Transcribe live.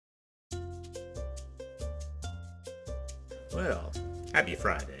Well, happy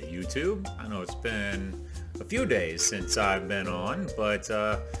Friday, YouTube. I know it's been a few days since I've been on, but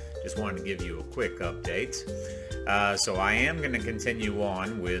just wanted to give you a quick update. So I am going to continue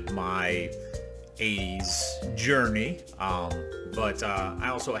on with my 80s journey, but I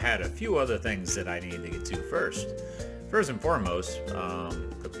also had a few other things that I need to get to first. First and foremost,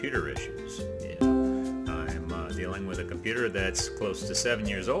 computer issues. Yeah. I'm dealing with a computer that's close to 7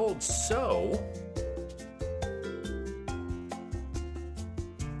 years old, so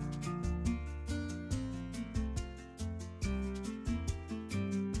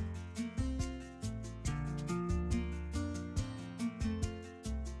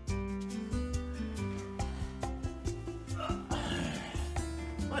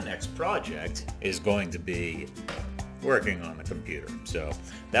my next project is going to be working on the computer, so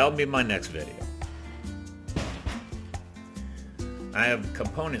that'll be my next video. I have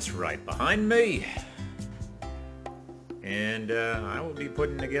components right behind me, and I will be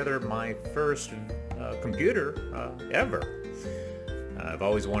putting together my first computer ever. I've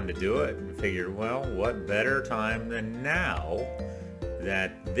always wanted to do it and figured, well, what better time than now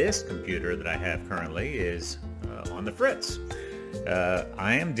that this computer that I have currently is on the fritz.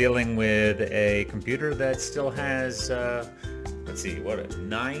 I am dealing with a computer that still has, let's see, what,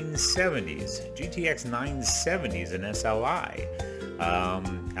 970s, GTX 970s and SLI.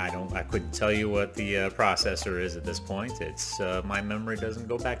 I couldn't tell you what the processor is at this point. It's my memory doesn't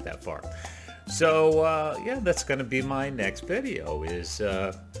go back that far. So yeah, that's going to be my next video, is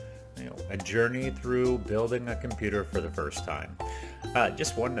a journey through building a computer for the first time.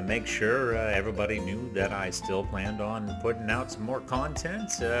 Just wanted to make sure everybody knew that I still planned on putting out some more content.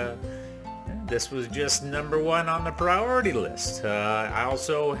 This was just #1 on the priority list. I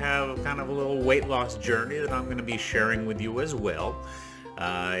also have kind of a little weight loss journey that I'm going to be sharing with you as well.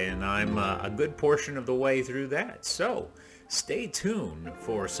 And I'm a good portion of the way through that. So stay tuned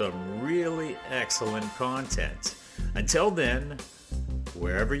for some really excellent content. Until then,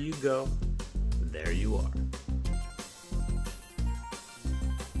 wherever you go, there you are.